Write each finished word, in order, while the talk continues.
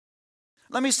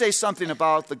Let me say something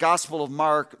about the Gospel of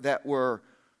Mark that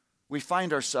we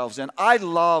find ourselves in. I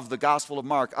love the Gospel of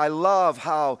Mark. I love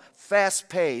how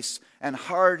fast-paced and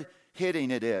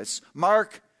hard-hitting it is.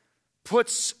 Mark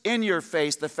puts in your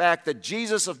face the fact that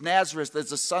Jesus of Nazareth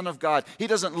is the Son of God. He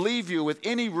doesn't leave you with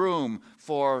any room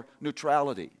for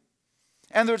neutrality.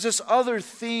 And there's this other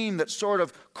theme that sort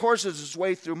of courses its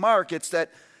way through Mark. It's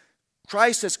that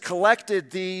Christ has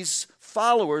collected these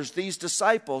followers, these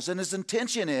disciples, and his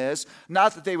intention is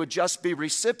not that they would just be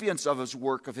recipients of his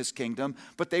work of his kingdom,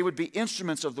 but they would be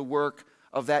instruments of the work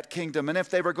of that kingdom. And if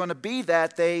they were going to be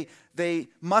that, they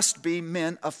must be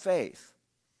men of faith.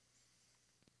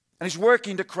 And he's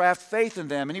working to craft faith in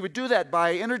them. And he would do that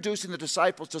by introducing the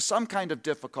disciples to some kind of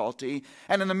difficulty.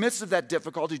 And in the midst of that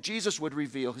difficulty, Jesus would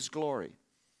reveal his glory.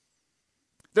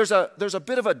 There's a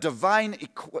bit of a divine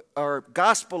or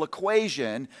gospel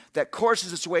equation that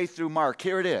courses its way through Mark.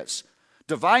 Here it is.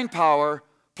 Divine power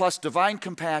plus divine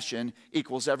compassion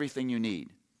equals everything you need.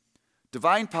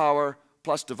 Divine power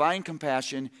plus divine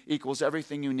compassion equals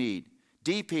everything you need.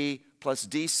 DP plus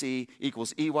DC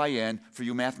equals EYN for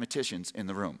you mathematicians in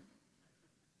the room.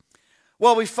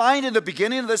 Well, we find in the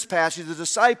beginning of this passage the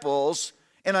disciples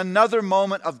in another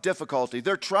moment of difficulty.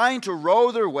 They're trying to row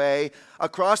their way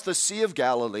across the Sea of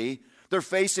Galilee. They're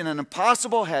facing an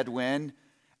impossible headwind,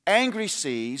 angry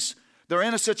seas. They're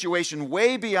in a situation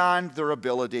way beyond their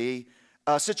ability,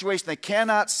 a situation they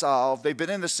cannot solve. They've been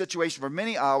in this situation for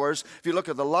many hours. If you look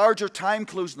at the larger time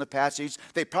clues in the passage,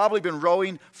 they've probably been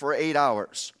rowing for 8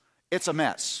 hours. It's a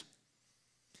mess.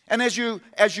 And as you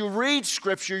read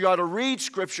Scripture, you ought to read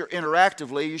Scripture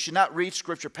interactively. You should not read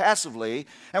Scripture passively.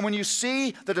 And when you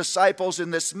see the disciples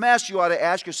in this mess, you ought to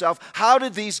ask yourself, how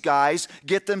did these guys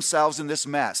get themselves in this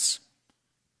mess?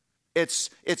 It's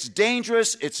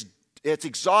dangerous, it's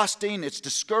exhausting, it's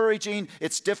discouraging,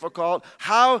 it's difficult.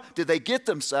 How did they get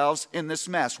themselves in this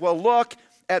mess? Well, look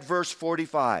at verse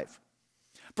 45.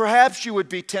 Perhaps you would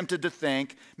be tempted to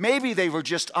think maybe they were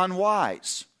just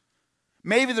unwise.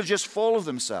 Maybe they're just full of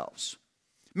themselves.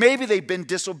 Maybe they've been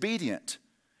disobedient.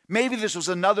 Maybe this was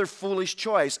another foolish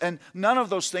choice. And none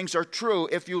of those things are true.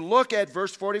 If you look at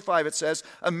verse 45, it says,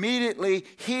 immediately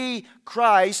he,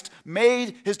 Christ,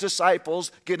 made his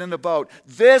disciples get in the boat.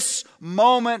 This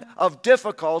moment of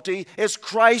difficulty is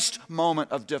Christ's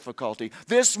moment of difficulty.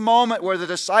 This moment where the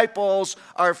disciples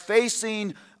are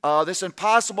facing this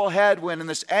impossible headwind and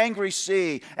this angry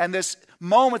sea and this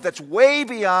moment that's way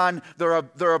beyond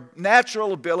their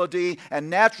natural ability and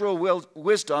natural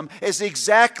wisdom is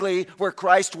exactly where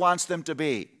Christ wants them to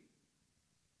be.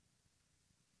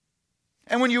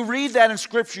 And when you read that in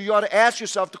Scripture, you ought to ask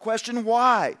yourself the question,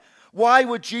 why? Why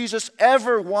would Jesus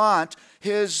ever want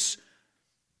his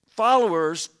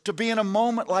followers to be in a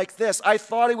moment like this? I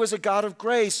thought he was a God of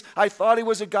grace. I thought he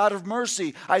was a God of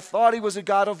mercy. I thought he was a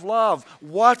God of love.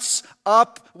 What's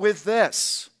up with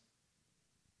this?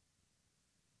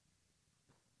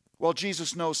 Well,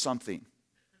 Jesus knows something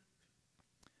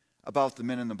about the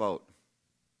men in the boat.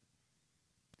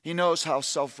 He knows how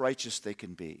self-righteous they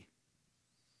can be.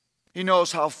 He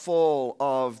knows how full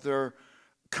of their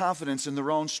confidence in their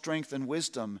own strength and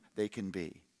wisdom they can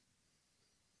be.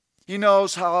 He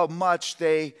knows how much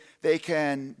they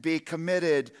can be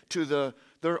committed to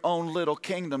their own little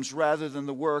kingdoms rather than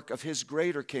the work of his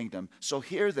greater kingdom. So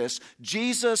hear this.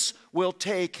 Jesus will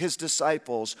take his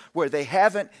disciples where they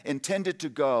haven't intended to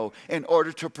go in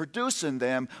order to produce in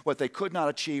them what they could not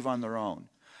achieve on their own.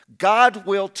 God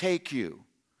will take you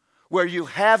where you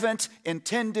haven't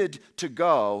intended to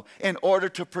go in order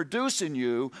to produce in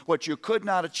you what you could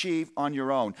not achieve on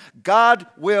your own. God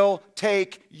will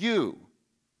take you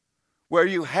where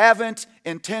you haven't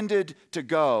intended to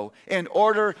go in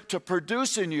order to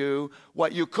produce in you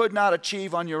what you could not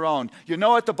achieve on your own. You know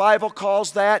what the Bible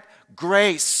calls that?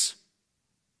 Grace.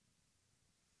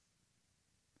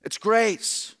 It's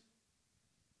grace.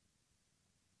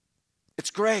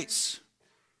 It's grace.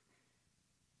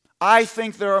 I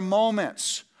think there are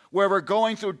moments where we're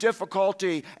going through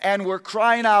difficulty and we're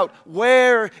crying out,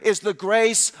 where is the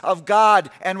grace of God?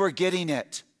 And we're getting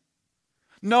it.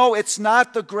 No, it's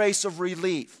not the grace of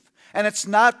relief, and it's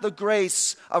not the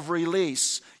grace of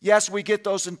release. Yes, we get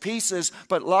those in pieces,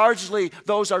 but largely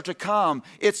those are to come.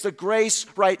 It's the grace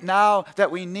right now that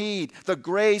we need, the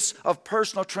grace of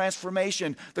personal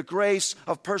transformation, the grace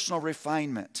of personal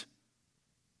refinement.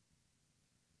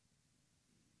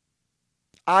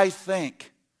 I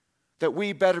think that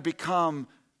we better become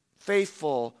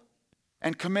faithful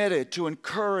and committed to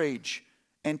encourage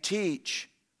and teach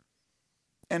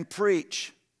and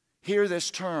preach, hear this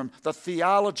term, the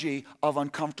theology of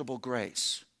uncomfortable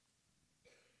grace.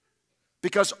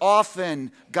 Because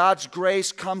often God's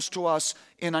grace comes to us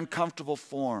in uncomfortable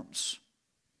forms.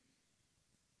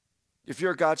 If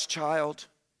you're God's child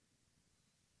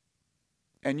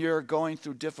and you're going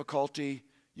through difficulty,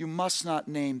 you must not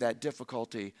name that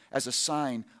difficulty as a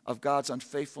sign of God's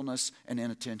unfaithfulness and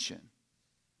inattention.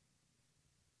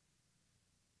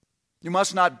 You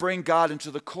must not bring God into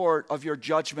the court of your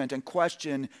judgment and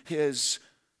question His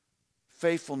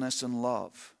faithfulness and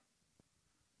love.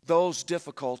 Those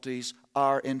difficulties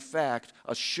are, in fact,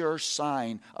 a sure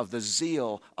sign of the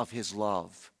zeal of His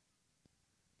love.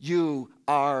 You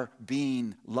are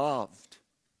being loved.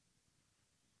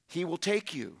 He will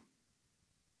take you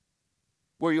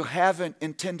where you haven't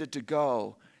intended to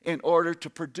go in order to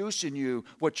produce in you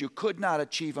what you could not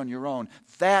achieve on your own.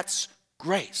 That's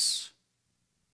grace.